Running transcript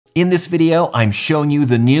In this video, I'm showing you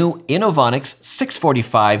the new Inovonics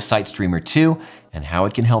 645 Site Streamer 2 and how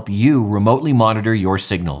it can help you remotely monitor your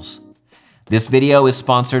signals. This video is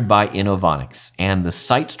sponsored by Inovonics, and the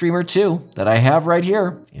Site Streamer 2 that I have right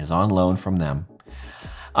here is on loan from them.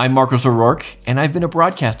 I'm Marcus O'Rourke, and I've been a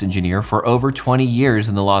broadcast engineer for over 20 years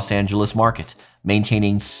in the Los Angeles market,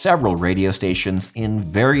 maintaining several radio stations in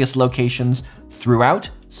various locations throughout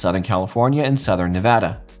Southern California and Southern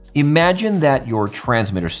Nevada. Imagine that your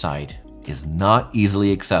transmitter site is not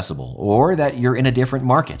easily accessible, or that you're in a different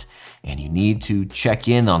market and you need to check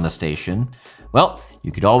in on the station. Well,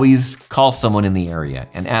 you could always call someone in the area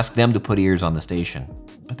and ask them to put ears on the station,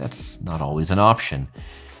 but that's not always an option.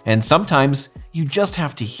 And sometimes you just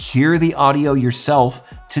have to hear the audio yourself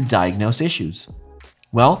to diagnose issues.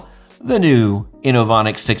 Well, the new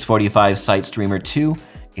Inovonics 645 Site Streamer 2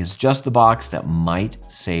 is just the box that might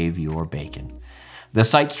save your bacon. The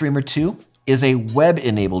Site Streamer 2 is a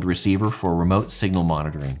web-enabled receiver for remote signal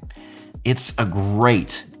monitoring. It's a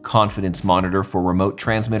great confidence monitor for remote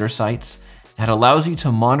transmitter sites that allows you to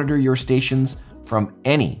monitor your stations from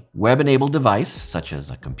any web-enabled device, such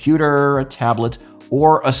as a computer, a tablet,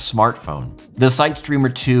 or a smartphone. The Site Streamer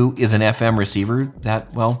 2 is an FM receiver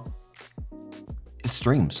that, well, it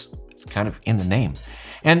streams. It's kind of in the name.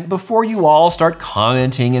 And before you all start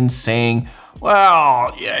commenting and saying,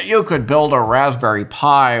 well, yeah, you could build a Raspberry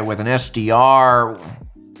Pi with an SDR.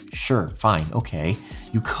 Sure, fine, okay,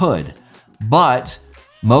 you could. But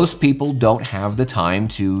most people don't have the time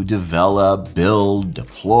to develop, build,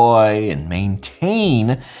 deploy, and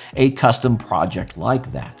maintain a custom project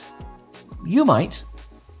like that. You might.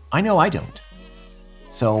 I know I don't.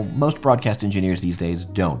 So most broadcast engineers these days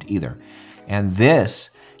don't either. And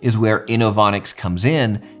this is where Inovonics comes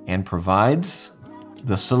in and provides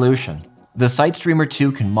the solution. The Site Streamer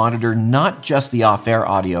 2 can monitor not just the off-air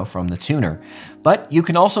audio from the tuner, but you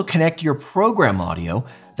can also connect your program audio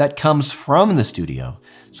that comes from the studio,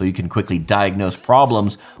 so you can quickly diagnose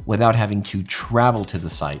problems without having to travel to the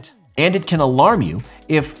site. And it can alarm you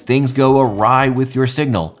if things go awry with your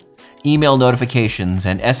signal. Email notifications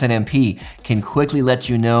and SNMP can quickly let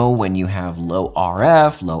you know when you have low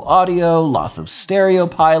RF, low audio, loss of stereo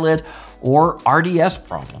pilot, or RDS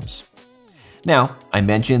problems. Now, I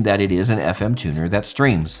mentioned that it is an FM tuner that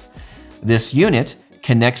streams. This unit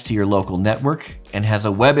connects to your local network and has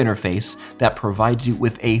a web interface that provides you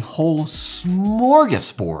with a whole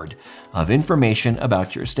smorgasbord of information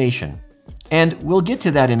about your station. And we'll get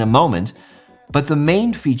to that in a moment, but the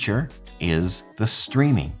main feature is the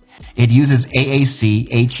streaming. It uses AAC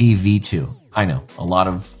HEV2. I know, a lot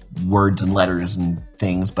of words and letters and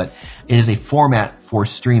things, but it is a format for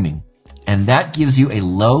streaming. And that gives you a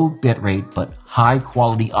low bitrate but high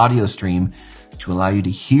quality audio stream to allow you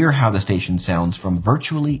to hear how the station sounds from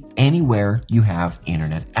virtually anywhere you have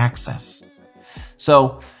internet access.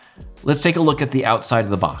 So let's take a look at the outside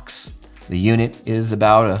of the box. The unit is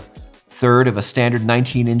about a third of a standard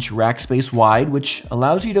 19-inch rack space wide, which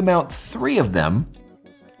allows you to mount 3 of them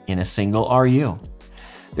in a single RU.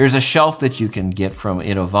 There's a shelf that you can get from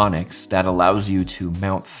Inovonics that allows you to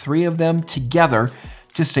mount 3 of them together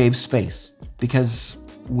to save space, because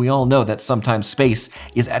we all know that sometimes space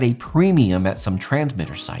is at a premium at some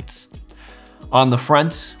transmitter sites. On the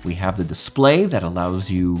front, we have the display that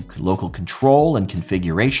allows you local control and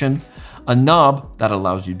configuration, a knob that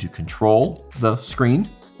allows you to control the screen,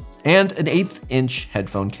 and an 1/8 inch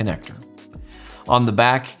headphone connector. On the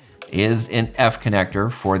back is an F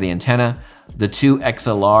connector for the antenna, the 2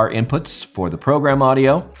 XLR inputs for the program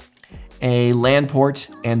audio, a LAN port,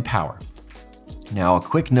 and power. Now, a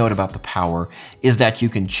quick note about the power is that you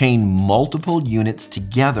can chain multiple units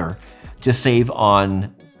together to save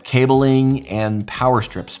on cabling and power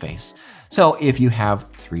strip space. So if you have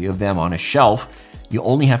 3 of them on a shelf, you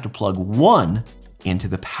only have to plug 1 into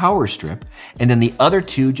the power strip, and then the other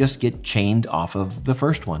 2 just get chained off of the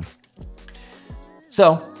first one.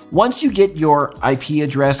 So once you get your IP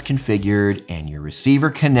address configured and your receiver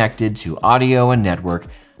connected to audio and network,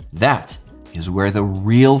 that is where the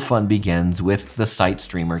real fun begins with the Site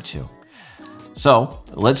Streamer 2. So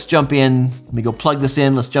let's jump in. Let me go plug this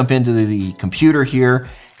in. Let's jump into the computer here,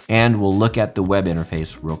 and we'll look at the web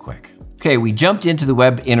interface real quick. Okay, we jumped into the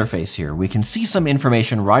web interface here. We can see some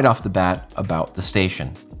information right off the bat about the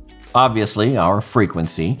station. Obviously, our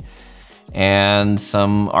frequency, and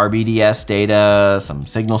some RBDS data, some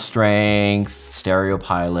signal strength, stereo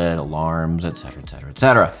pilot, alarms, etc., etc.,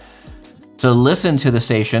 etc. To listen to the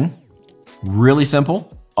station, really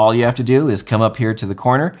simple. All you have to do is come up here to the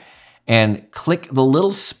corner and click the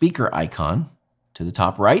little speaker icon to the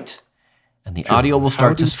top right, and the audio will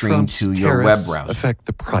start to stream to your web browser. Affect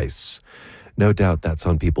the price? No doubt that's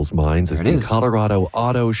on people's minds as the Colorado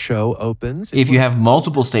Auto Show opens. If you have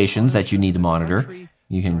multiple stations that you need to monitor,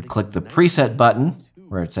 you can click the preset button,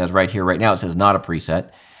 where it says right here, right now, it says not a preset.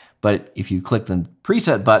 But if you click the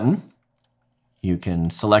preset button, you can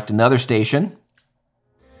select another station.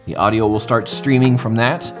 The audio will start streaming from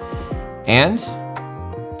that. And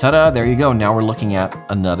ta-da, there you go. Now we're looking at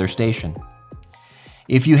another station.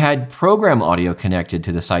 If you had program audio connected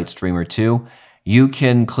to the SiteStreamer 2, you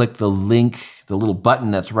can click the link, the little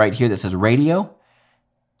button that's right here that says radio.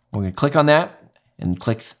 We're going to click on that and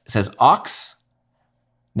it says aux.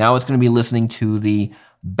 Now it's going to be listening to the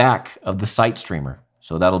back of the SiteStreamer.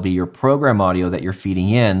 So that'll be your program audio that you're feeding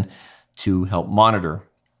in to help monitor.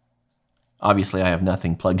 Obviously, I have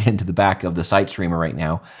nothing plugged into the back of the SiteStreamer right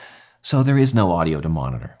now, so there is no audio to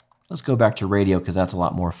monitor. Let's go back to radio because that's a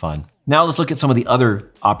lot more fun. Now let's look at some of the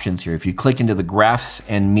other options here. If you click into the graphs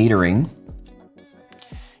and metering,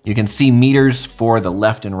 you can see meters for the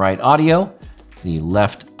left and right audio, the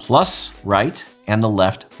left plus right, and the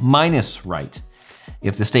left minus right.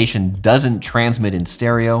 If the station doesn't transmit in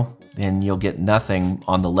stereo, then you'll get nothing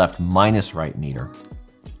on the left minus right meter.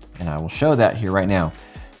 And I will show that here right now.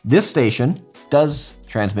 This station does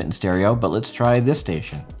transmit in stereo, but let's try this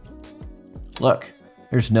station. Look,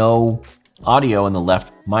 there's no audio in the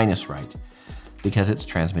left minus right because it's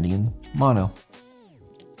transmitting in mono.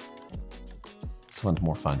 This one's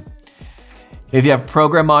more fun. If you have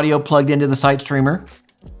program audio plugged into the SiteStreamer,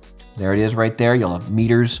 there it is right there. You'll have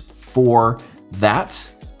meters for that.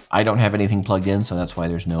 I don't have anything plugged in, so that's why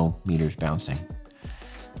there's no meters bouncing.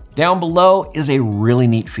 Down below is a really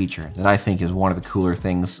neat feature that I think is one of the cooler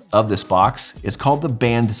things of this box. It's called the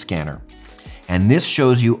band scanner. And this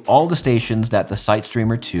shows you all the stations that the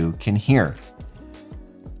SiteStreamer 2 can hear.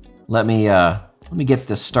 Let me get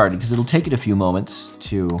this started because it'll take it a few moments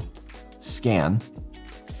to scan.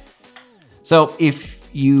 So if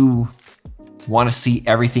you want to see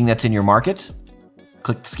everything that's in your market,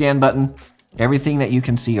 click the scan button. Everything that you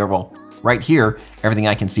can see, or well, right here, everything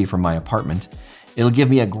I can see from my apartment. It'll give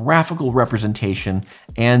me a graphical representation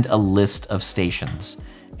and a list of stations.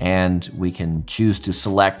 And we can choose to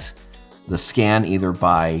select the scan either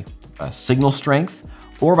by signal strength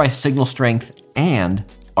or by signal strength and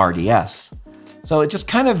RDS. So it just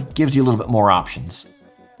kind of gives you a little bit more options.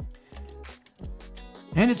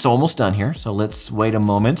 And it's almost done here, so let's wait a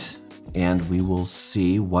moment and we will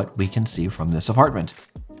see what we can see from this apartment.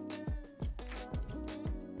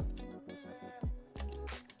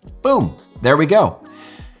 Boom, there we go.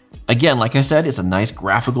 Again, like I said, it's a nice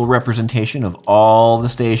graphical representation of all the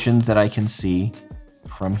stations that I can see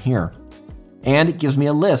from here. And it gives me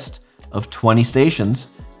a list of 20 stations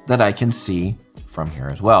that I can see from here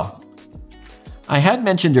as well. I had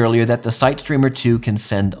mentioned earlier that the SiteStreamer 2 can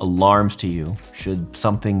send alarms to you should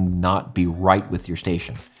something not be right with your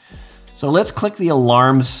station. So let's click the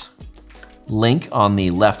alarms link on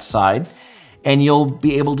the left side, and you'll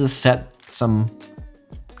be able to set some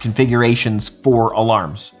configurations for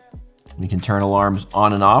alarms. We can turn alarms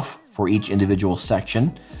on and off for each individual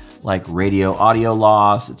section, like radio audio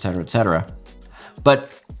loss, etc., etc.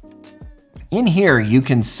 But in here, you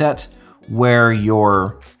can set where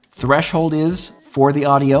your threshold is for the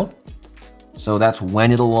audio. So that's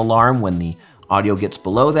when it'll alarm, when the audio gets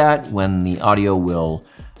below that, when the audio will,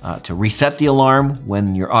 to reset the alarm,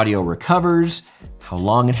 when your audio recovers, how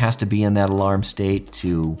long it has to be in that alarm state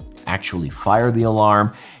to actually fire the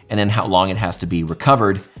alarm, and then how long it has to be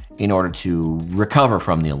recovered in order to recover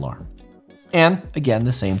from the alarm. And again,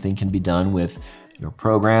 the same thing can be done with your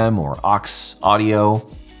program or aux audio,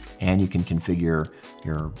 and you can configure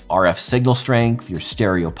your RF signal strength, your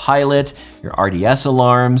stereo pilot, your RDS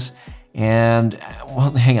alarms, and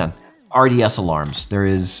well, hang on, RDS alarms. There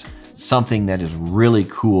is something that is really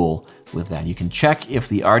cool with that. You can check if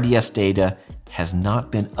the RDS data has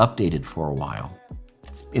not been updated for a while.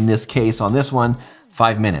 In this case, on this one,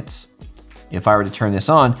 5 minutes. If I were to turn this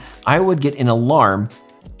on, I would get an alarm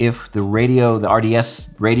if the RDS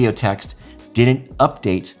radio text didn't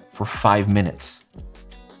update for 5 minutes.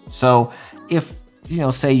 So if,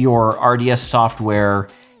 say your RDS software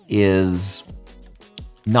is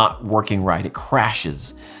not working right, it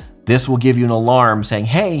crashes, this will give you an alarm saying,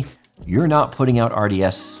 hey, you're not putting out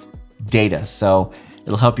RDS data. So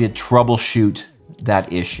it'll help you troubleshoot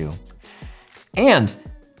that issue. And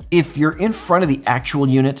if you're in front of the actual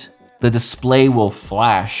unit, the display will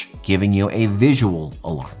flash, giving you a visual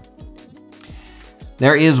alarm.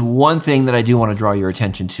 There is one thing that I do want to draw your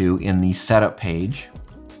attention to in the setup page,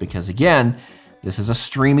 because again, this is a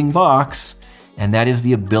streaming box, and that is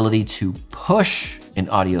the ability to push an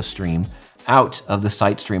audio stream out of the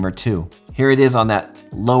SiteStreamer 2. Here it is on that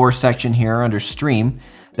lower section here under Stream.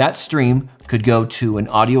 That stream could go to an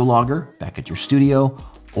audio logger back at your studio,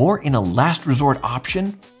 or in a last resort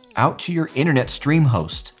option, out to your internet stream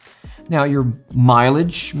host. Now, your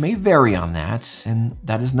mileage may vary on that, and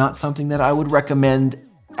that is not something that I would recommend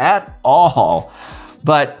at all.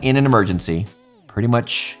 But in an emergency, pretty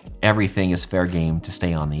much everything is fair game to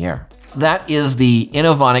stay on the air. That is the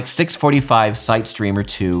Inovonics 645 Site Streamer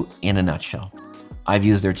 2 in a nutshell. I've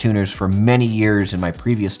used their tuners for many years in my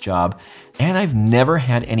previous job, and I've never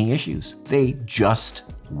had any issues. They just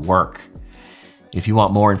work. If you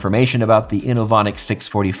want more information about the Inovonics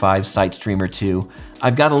 645 Site Streamer 2,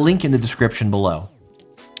 I've got a link in the description below.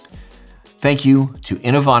 Thank you to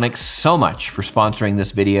Inovonics so much for sponsoring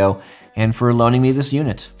this video and for loaning me this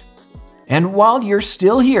unit. And while you're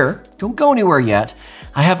still here, don't go anywhere yet,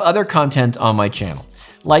 I have other content on my channel,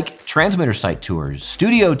 like transmitter site tours,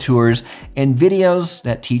 studio tours, and videos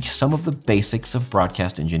that teach some of the basics of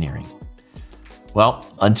broadcast engineering. Well,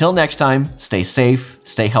 until next time, stay safe,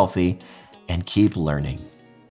 stay healthy, and keep learning.